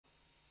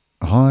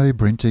Hi,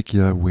 BrenTech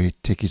here, where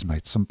tech is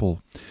made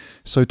simple.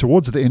 So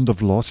towards the end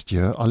of last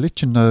year, I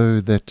let you know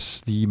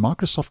that the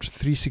Microsoft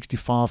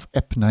 365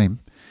 app name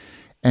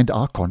and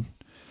icon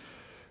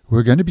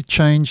were going to be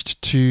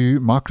changed to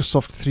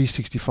Microsoft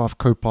 365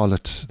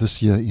 Copilot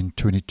this year in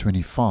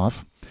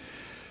 2025.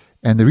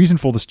 And the reason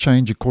for this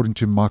change, according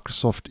to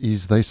Microsoft,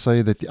 is they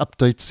say that the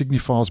update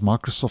signifies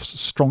Microsoft's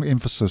strong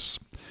emphasis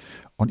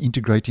on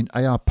integrating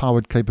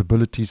AI-powered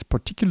capabilities,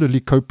 particularly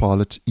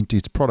Copilot, into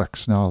its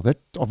products. Now, that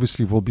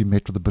obviously will be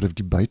met with a bit of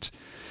debate,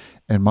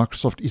 and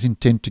Microsoft is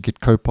intent to get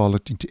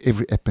Copilot into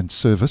every app and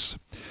service.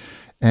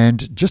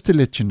 And just to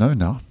let you know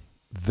now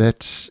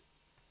that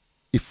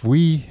if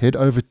we head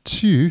over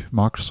to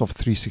Microsoft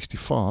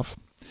 365,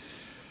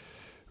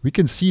 we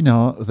can see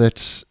now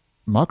that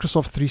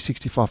Microsoft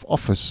 365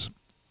 Office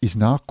is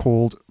now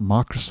called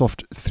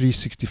Microsoft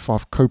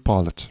 365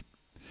 Copilot.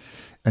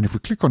 And if we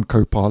click on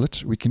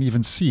Copilot, we can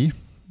even see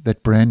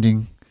that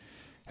branding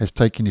has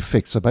taken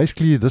effect. So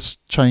basically, this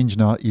change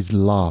now is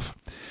live.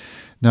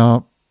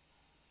 Now,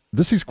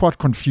 this is quite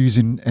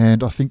confusing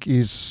and I think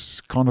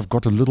is kind of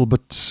got a little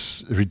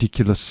bit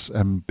ridiculous,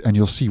 and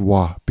you'll see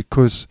why.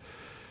 Because,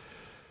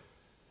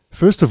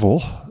 first of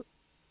all,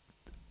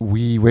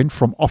 we went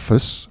from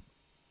Office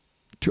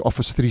to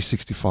Office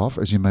 365,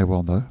 as you may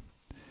well know.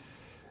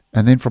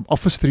 And then from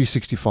Office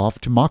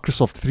 365 to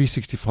Microsoft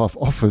 365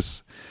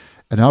 Office.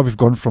 And now we've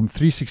gone from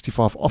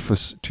 365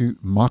 Office to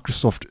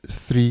Microsoft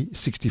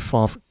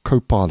 365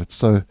 Copilot.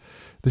 So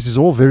this is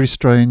all very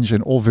strange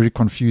and all very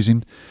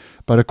confusing.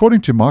 But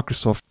according to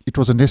Microsoft, it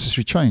was a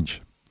necessary change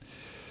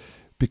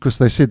because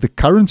they said the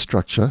current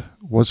structure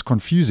was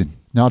confusing.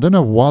 Now, I don't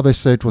know why they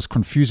say it was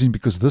confusing,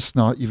 because this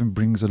now even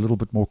brings a little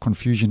bit more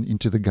confusion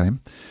into the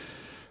game.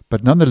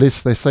 But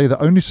nonetheless, they say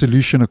the only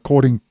solution,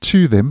 according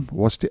to them,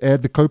 was to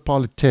add the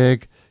Copilot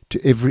tag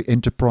to every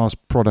enterprise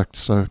product.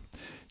 So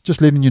just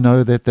letting you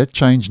know that that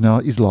change now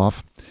is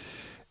live,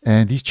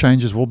 and these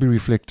changes will be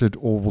reflected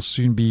or will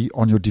soon be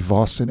on your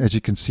device. And as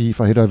you can see,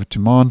 if I head over to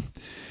mine,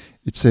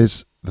 it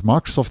says the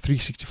Microsoft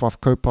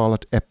 365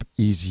 Copilot app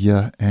is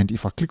here. And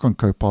if I click on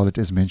Copilot,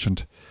 as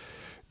mentioned,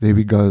 there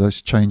we go.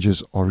 Those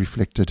changes are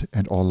reflected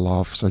and are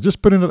live. So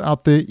just putting it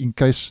out there in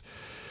case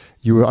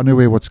you were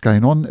unaware what's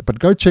going on. But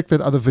go check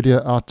that other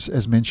video out,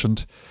 as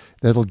mentioned.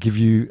 That'll give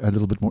you a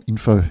little bit more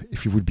info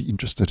if you would be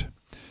interested.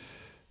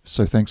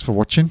 So thanks for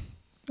watching,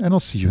 and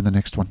I'll see you in the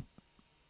next one.